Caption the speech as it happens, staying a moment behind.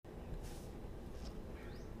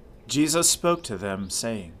Jesus spoke to them,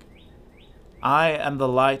 saying, I am the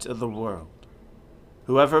light of the world.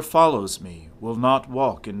 Whoever follows me will not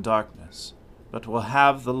walk in darkness, but will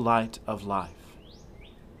have the light of life.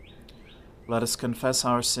 Let us confess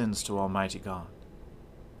our sins to Almighty God.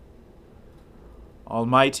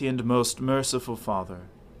 Almighty and most merciful Father,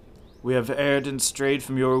 we have erred and strayed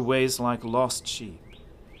from your ways like lost sheep.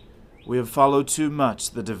 We have followed too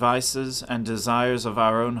much the devices and desires of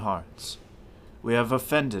our own hearts. We have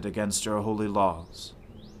offended against your holy laws.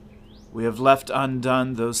 We have left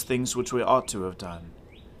undone those things which we ought to have done,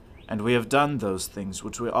 and we have done those things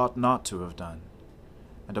which we ought not to have done.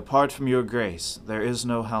 And apart from your grace, there is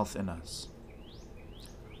no health in us.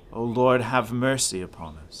 O Lord, have mercy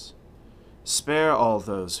upon us. Spare all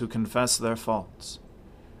those who confess their faults.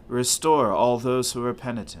 Restore all those who are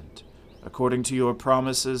penitent, according to your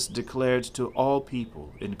promises declared to all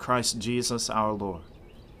people in Christ Jesus our Lord.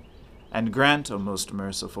 And grant, O most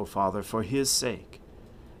merciful Father, for his sake,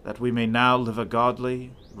 that we may now live a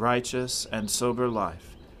godly, righteous, and sober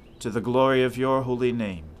life, to the glory of your holy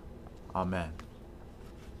name. Amen.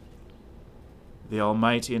 The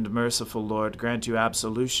Almighty and merciful Lord grant you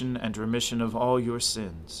absolution and remission of all your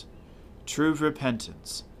sins, true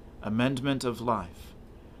repentance, amendment of life,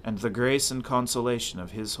 and the grace and consolation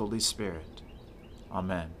of his Holy Spirit.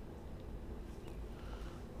 Amen.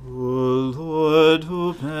 O Lord,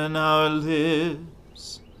 open our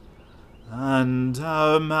lips, and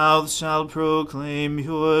our mouth shall proclaim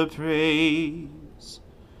your praise.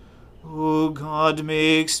 O God,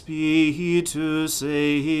 make speed to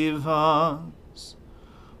save us.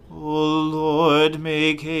 O Lord,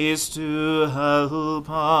 make haste to help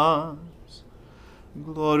us.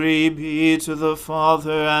 Glory be to the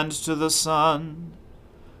Father, and to the Son,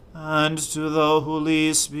 and to the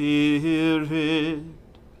Holy Spirit,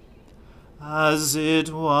 as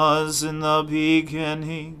it was in the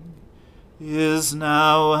beginning, is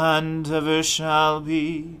now, and ever shall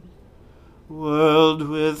be, world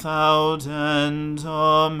without end.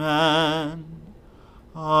 Amen.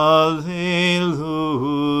 Alleluia.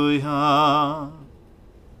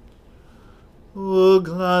 O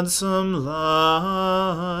gladsome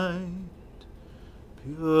light,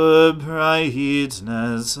 pure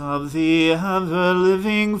brightness of the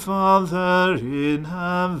ever-living Father in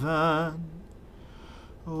heaven,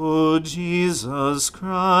 O Jesus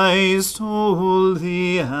Christ,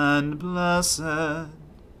 holy and blessed,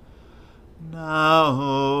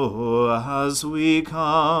 now as we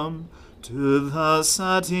come to the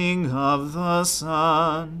setting of the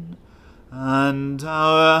sun, and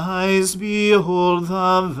our eyes behold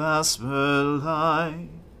the vesper light,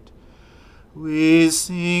 we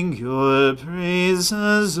sing your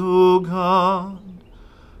praises, O God,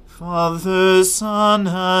 Father, Son,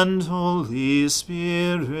 and Holy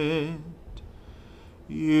Spirit.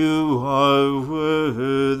 You are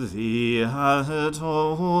worthy at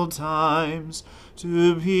all times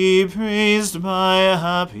to be praised by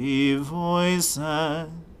happy voices,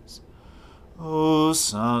 O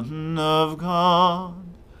Son of God,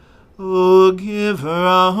 O Giver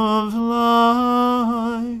of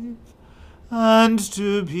life, and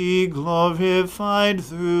to be glorified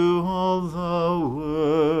through all the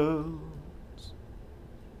world.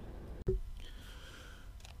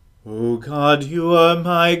 O God, you are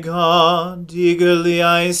my God, eagerly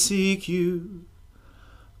I seek you.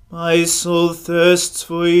 My soul thirsts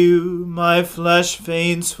for you, my flesh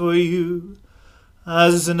faints for you,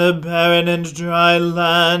 as in a barren and dry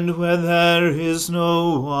land where there is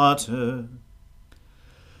no water.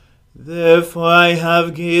 Therefore I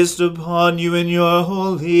have gazed upon you in your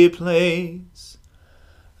holy place,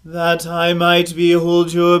 that I might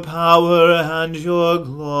behold your power and your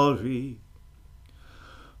glory.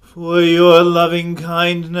 For your loving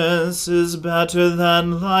kindness is better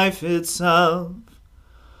than life itself.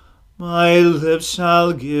 My lips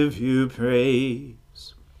shall give you praise.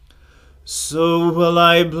 So will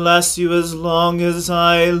I bless you as long as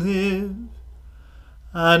I live,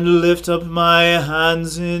 and lift up my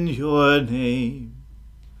hands in your name.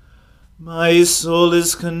 My soul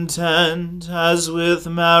is content as with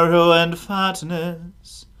marrow and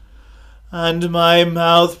fatness, and my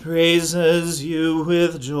mouth praises you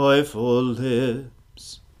with joyful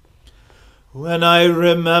lips. When I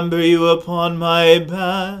remember you upon my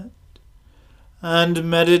bed, and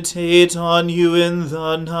meditate on you in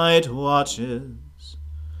the night watches,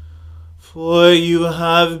 for you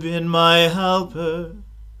have been my helper,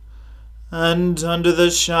 and under the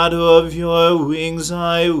shadow of your wings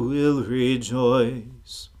I will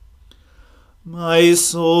rejoice. My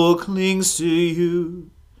soul clings to you,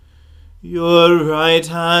 your right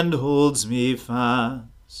hand holds me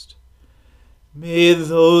fast. May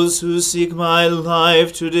those who seek my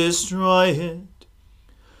life to destroy it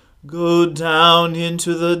go down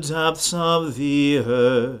into the depths of the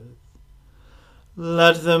earth.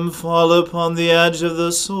 Let them fall upon the edge of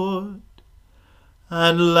the sword,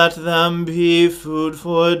 and let them be food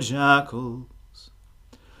for jackals.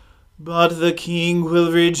 But the king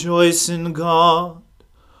will rejoice in God.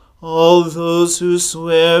 All those who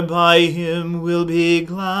swear by him will be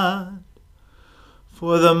glad.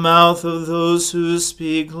 For the mouth of those who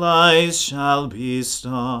speak lies shall be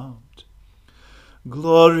stopped.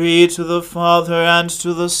 Glory to the Father, and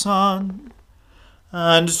to the Son,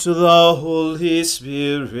 and to the Holy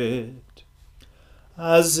Spirit,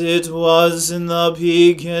 as it was in the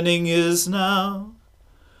beginning, is now,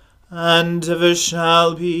 and ever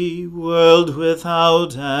shall be, world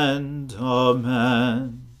without end.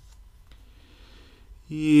 Amen.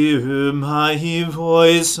 Hear my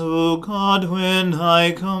voice, O God, when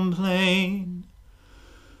I complain.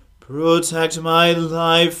 Protect my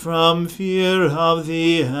life from fear of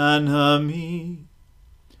the enemy.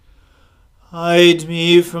 Hide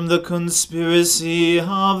me from the conspiracy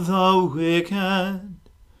of the wicked,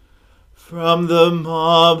 from the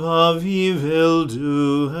mob of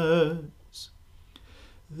evildoers.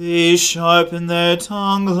 They sharpen their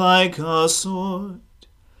tongue like a sword,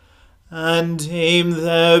 and aim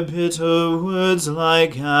their bitter words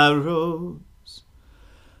like arrows,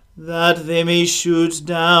 that they may shoot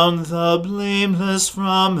down the blameless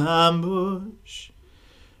from ambush.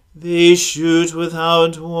 They shoot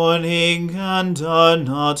without warning and are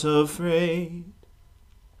not afraid.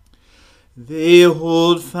 They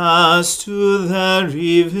hold fast to their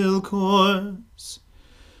evil course.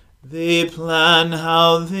 They plan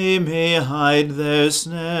how they may hide their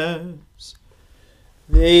snares.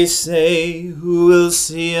 They say, who will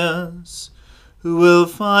see us? Who will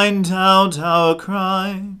find out our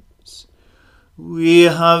crimes? We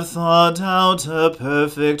have thought out a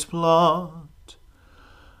perfect plot.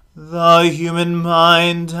 The human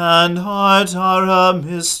mind and heart are a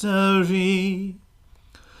mystery.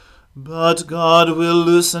 But God will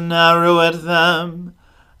loose an arrow at them,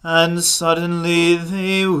 and suddenly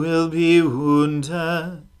they will be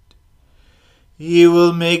wounded. He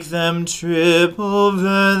will make them trip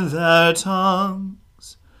over their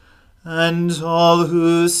tongues, and all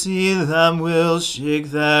who see them will shake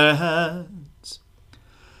their heads.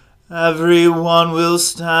 Every one will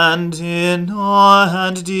stand in awe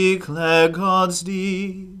and declare God's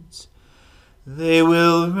deeds. They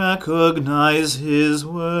will recognize his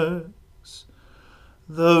works.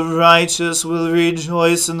 The righteous will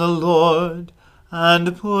rejoice in the Lord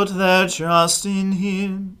and put their trust in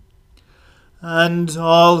him. And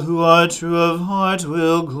all who are true of heart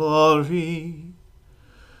will glory.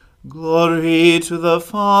 Glory to the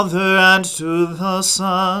Father, and to the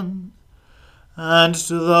Son, and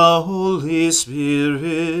to the Holy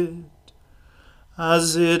Spirit,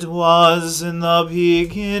 as it was in the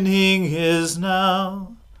beginning, is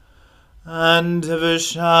now, and ever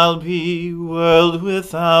shall be, world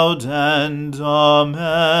without end.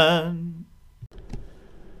 Amen.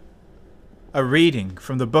 A reading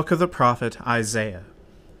from the book of the prophet Isaiah.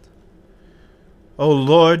 O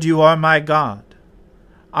Lord, you are my God.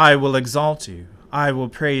 I will exalt you. I will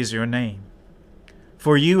praise your name.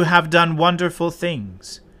 For you have done wonderful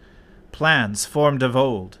things, plans formed of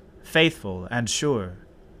old, faithful and sure.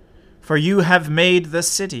 For you have made the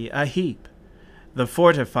city a heap, the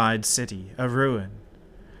fortified city a ruin.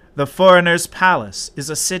 The foreigner's palace is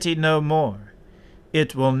a city no more.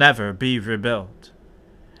 It will never be rebuilt.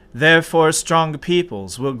 Therefore strong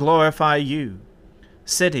peoples will glorify you.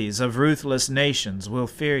 Cities of ruthless nations will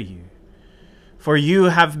fear you. For you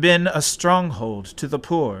have been a stronghold to the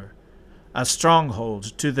poor, a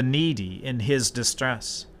stronghold to the needy in his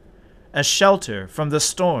distress, a shelter from the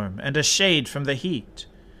storm and a shade from the heat.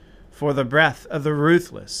 For the breath of the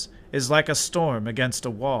ruthless is like a storm against a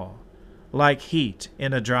wall, like heat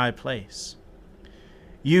in a dry place.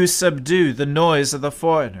 You subdue the noise of the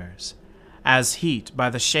foreigners, as heat by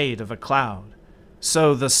the shade of a cloud,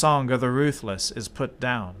 so the song of the ruthless is put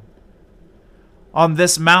down. On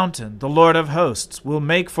this mountain the Lord of hosts will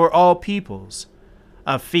make for all peoples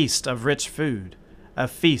a feast of rich food, a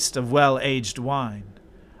feast of well-aged wine,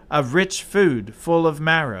 of rich food full of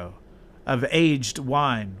marrow, of aged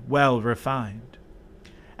wine well refined.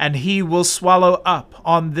 And he will swallow up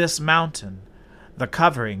on this mountain the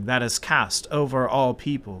covering that is cast over all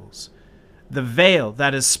peoples, the veil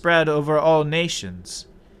that is spread over all nations.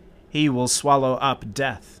 He will swallow up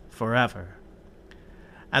death forever.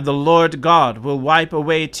 And the Lord God will wipe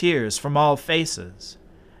away tears from all faces,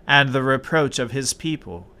 and the reproach of his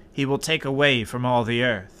people he will take away from all the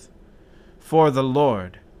earth. for the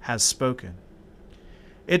Lord has spoken.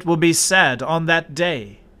 It will be said on that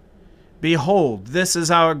day, Behold, this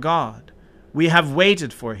is our God. We have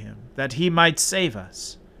waited for him, that he might save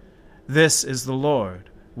us. This is the Lord.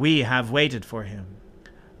 We have waited for him.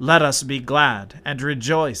 Let us be glad and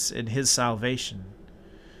rejoice in his salvation.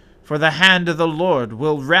 For the hand of the Lord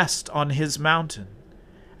will rest on his mountain,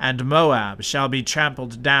 and Moab shall be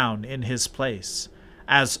trampled down in his place,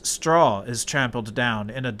 as straw is trampled down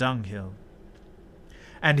in a dunghill.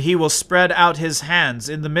 And he will spread out his hands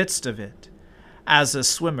in the midst of it, as a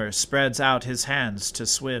swimmer spreads out his hands to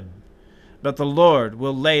swim. But the Lord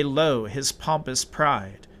will lay low his pompous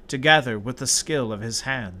pride, together with the skill of his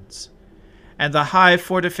hands. And the high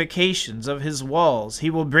fortifications of his walls he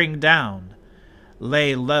will bring down,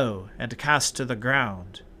 lay low and cast to the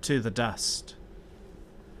ground, to the dust.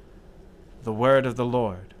 The word of the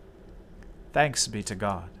Lord. Thanks be to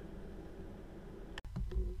God.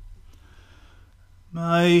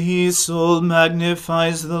 My soul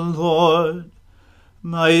magnifies the Lord.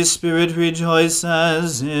 My spirit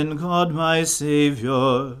rejoices in God my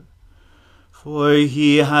Saviour. For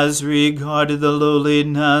he has regarded the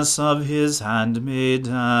lowliness of his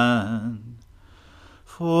handmaiden.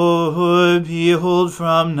 For behold,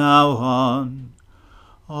 from now on,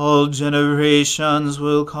 all generations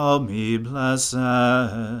will call me blessed.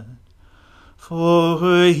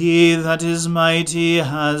 For he that is mighty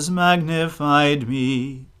has magnified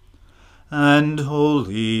me, and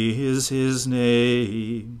holy is his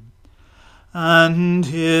name. And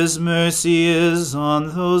his mercy is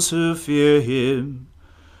on those who fear him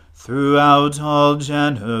throughout all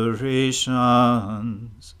generations.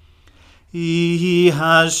 He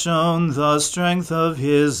has shown the strength of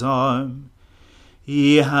his arm.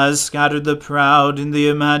 He has scattered the proud in the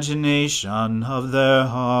imagination of their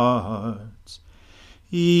hearts.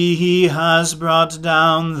 He has brought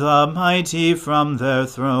down the mighty from their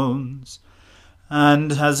thrones,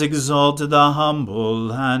 and has exalted the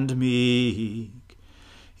humble and meek.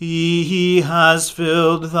 He has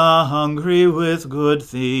filled the hungry with good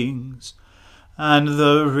things, and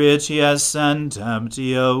the rich he has sent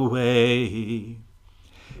empty away.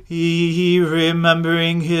 He,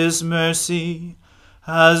 remembering his mercy,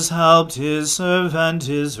 has helped his servant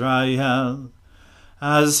Israel,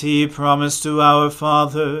 as he promised to our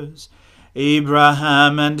fathers,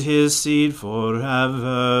 Abraham and his seed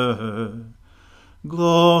forever.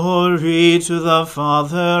 Glory to the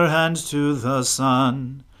Father, and to the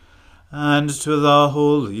Son, and to the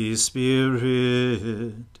Holy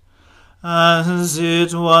Spirit, as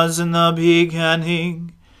it was in the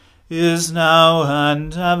beginning, is now,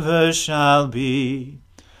 and ever shall be,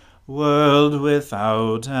 world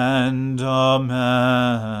without end.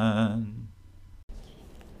 Amen.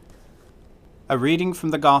 A reading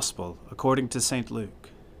from the Gospel according to St.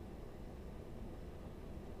 Luke.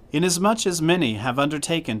 Inasmuch as many have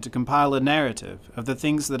undertaken to compile a narrative of the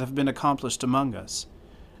things that have been accomplished among us,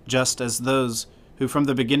 just as those who from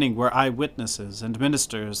the beginning were eyewitnesses and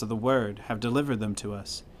ministers of the word have delivered them to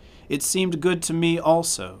us, it seemed good to me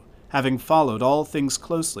also, having followed all things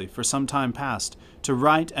closely for some time past, to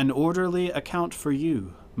write an orderly account for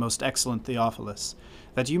you, most excellent Theophilus,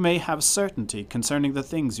 that you may have certainty concerning the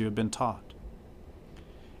things you have been taught.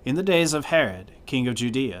 In the days of Herod, king of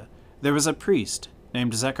Judea, there was a priest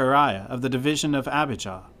named Zechariah of the division of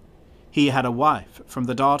Abijah. He had a wife from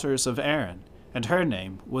the daughters of Aaron, and her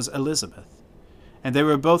name was Elizabeth. And they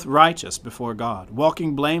were both righteous before God,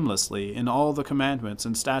 walking blamelessly in all the commandments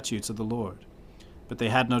and statutes of the Lord. But they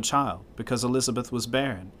had no child, because Elizabeth was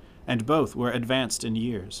barren, and both were advanced in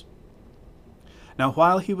years. Now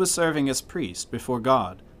while he was serving as priest before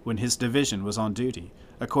God, when his division was on duty,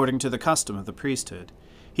 according to the custom of the priesthood,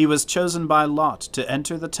 he was chosen by lot to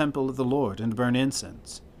enter the temple of the Lord and burn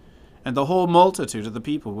incense. And the whole multitude of the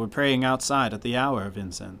people were praying outside at the hour of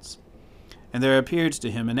incense. And there appeared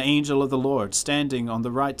to him an angel of the Lord standing on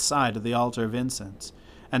the right side of the altar of incense.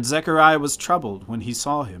 And Zechariah was troubled when he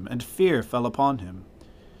saw him, and fear fell upon him.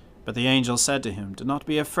 But the angel said to him, Do not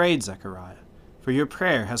be afraid, Zechariah, for your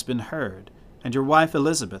prayer has been heard, and your wife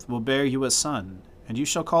Elizabeth will bear you a son, and you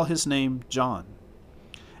shall call his name John.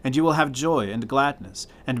 And you will have joy and gladness,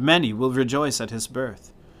 and many will rejoice at his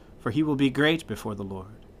birth, for he will be great before the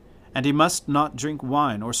Lord. And he must not drink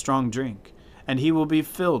wine or strong drink, and he will be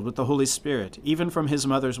filled with the Holy Spirit, even from his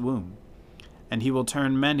mother's womb. And he will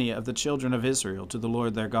turn many of the children of Israel to the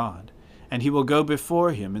Lord their God, and he will go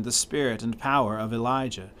before him in the spirit and power of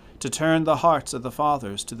Elijah, to turn the hearts of the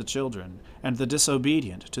fathers to the children, and the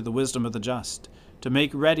disobedient to the wisdom of the just, to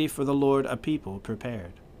make ready for the Lord a people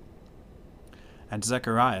prepared. And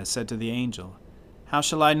Zechariah said to the angel, How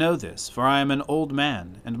shall I know this? For I am an old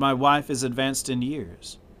man, and my wife is advanced in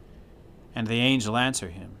years. And the angel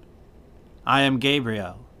answered him, I am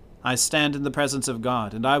Gabriel. I stand in the presence of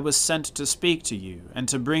God, and I was sent to speak to you, and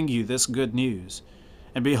to bring you this good news.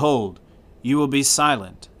 And behold, you will be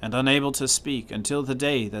silent and unable to speak until the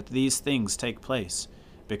day that these things take place,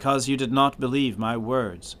 because you did not believe my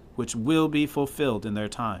words, which will be fulfilled in their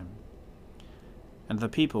time. And the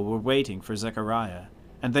people were waiting for Zechariah,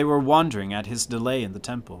 and they were wondering at his delay in the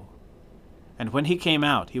temple. And when he came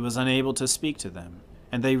out, he was unable to speak to them,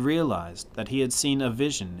 and they realized that he had seen a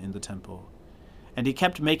vision in the temple. And he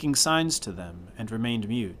kept making signs to them, and remained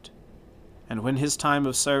mute. And when his time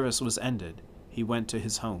of service was ended, he went to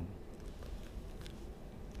his home.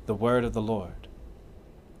 The word of the Lord.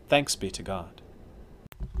 Thanks be to God.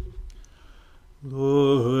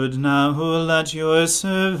 Lord, now let your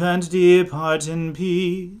servant depart in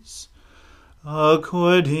peace,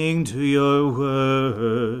 according to your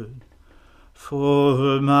word.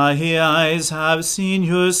 For my eyes have seen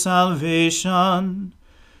your salvation,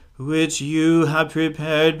 which you have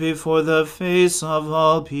prepared before the face of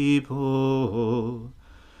all people,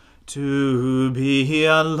 to be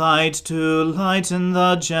a light to lighten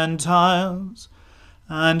the Gentiles,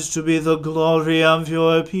 and to be the glory of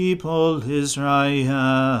your people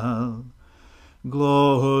Israel.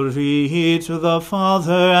 Glory to the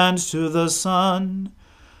Father, and to the Son,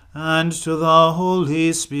 and to the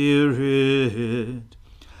Holy Spirit,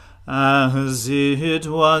 as it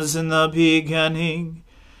was in the beginning,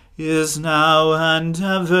 is now, and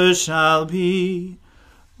ever shall be,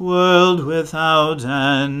 world without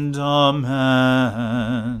end. Amen.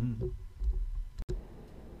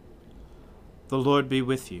 The Lord be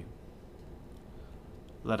with you.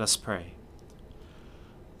 Let us pray.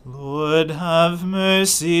 Lord, have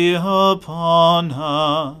mercy upon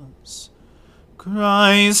us.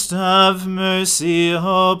 Christ, have mercy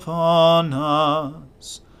upon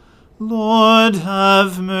us. Lord,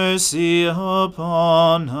 have mercy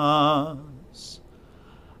upon us.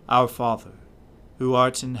 Our Father, who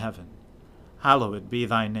art in heaven, hallowed be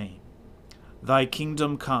thy name. Thy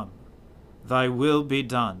kingdom come, thy will be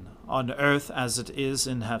done, on earth as it is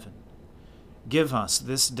in heaven. Give us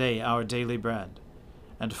this day our daily bread,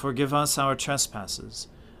 and forgive us our trespasses,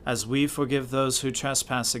 as we forgive those who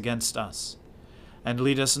trespass against us. And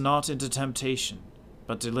lead us not into temptation,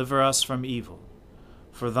 but deliver us from evil.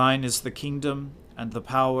 For thine is the kingdom, and the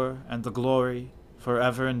power, and the glory,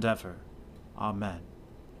 forever and ever. Amen.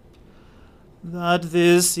 That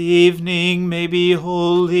this evening may be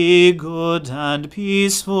holy, good, and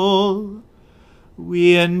peaceful,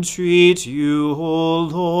 we entreat you, O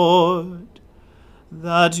Lord,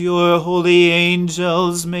 that your holy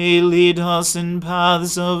angels may lead us in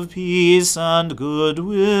paths of peace and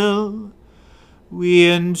goodwill.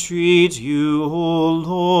 We entreat you, O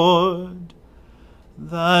Lord,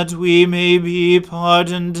 that we may be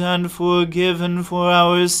pardoned and forgiven for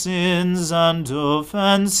our sins and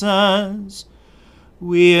offenses.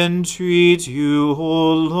 We entreat you,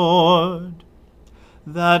 O Lord,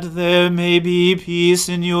 that there may be peace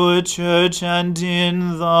in your church and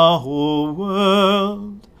in the whole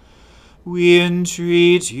world. We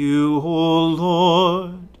entreat you, O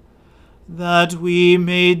Lord, that we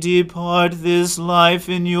may depart this life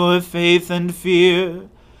in your faith and fear,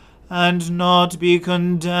 and not be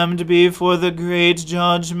condemned before the great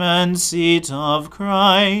judgment seat of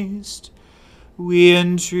Christ. We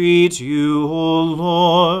entreat you, O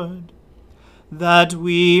Lord, that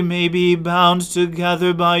we may be bound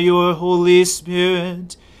together by your Holy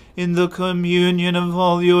Spirit in the communion of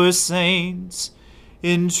all your saints,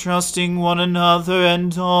 entrusting one another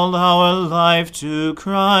and all our life to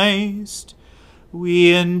Christ.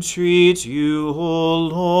 We entreat you, O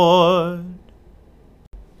Lord.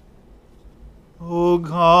 O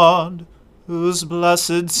God, whose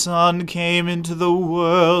blessed Son came into the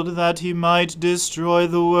world that he might destroy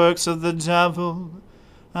the works of the devil,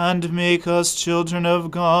 and make us children of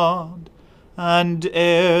God, and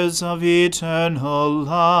heirs of eternal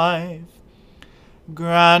life,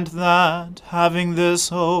 grant that, having this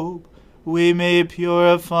hope, we may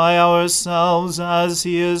purify ourselves as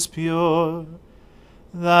he is pure,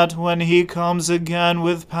 that when he comes again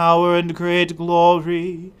with power and great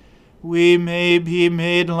glory, we may be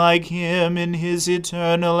made like him in his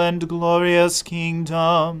eternal and glorious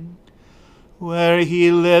kingdom, where he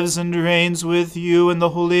lives and reigns with you in the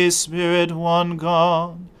Holy Spirit, one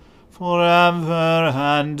God, forever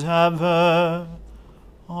and ever.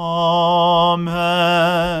 Amen.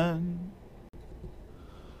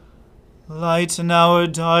 Lighten our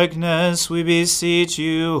darkness, we beseech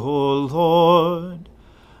you, O Lord,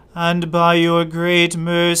 and by your great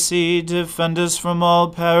mercy defend us from all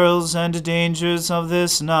perils and dangers of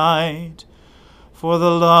this night. For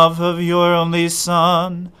the love of your only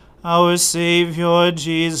Son, our Saviour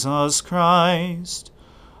Jesus Christ.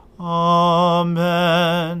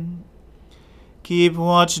 Amen. Keep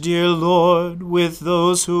watch, dear Lord, with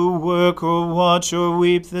those who work or watch or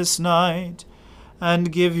weep this night,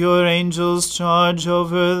 and give your angels charge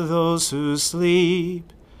over those who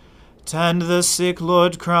sleep. Tend the sick,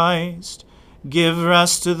 Lord Christ. Give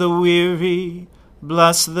rest to the weary.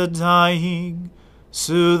 Bless the dying.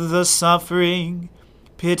 Soothe the suffering.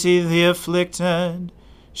 Pity the afflicted.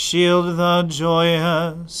 Shield the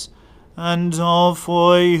joyous. And all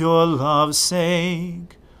for your love's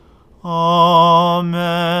sake.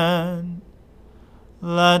 Amen.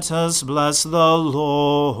 Let us bless the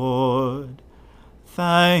Lord.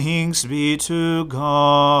 Thanks be to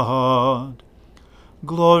God.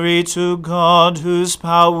 Glory to God, whose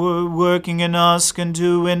power working in us can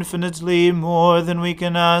do infinitely more than we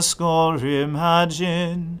can ask or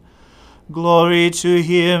imagine. Glory to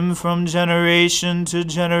him from generation to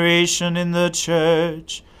generation in the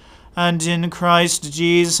church, and in Christ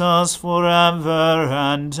Jesus forever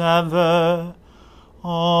and ever.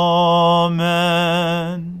 Amen.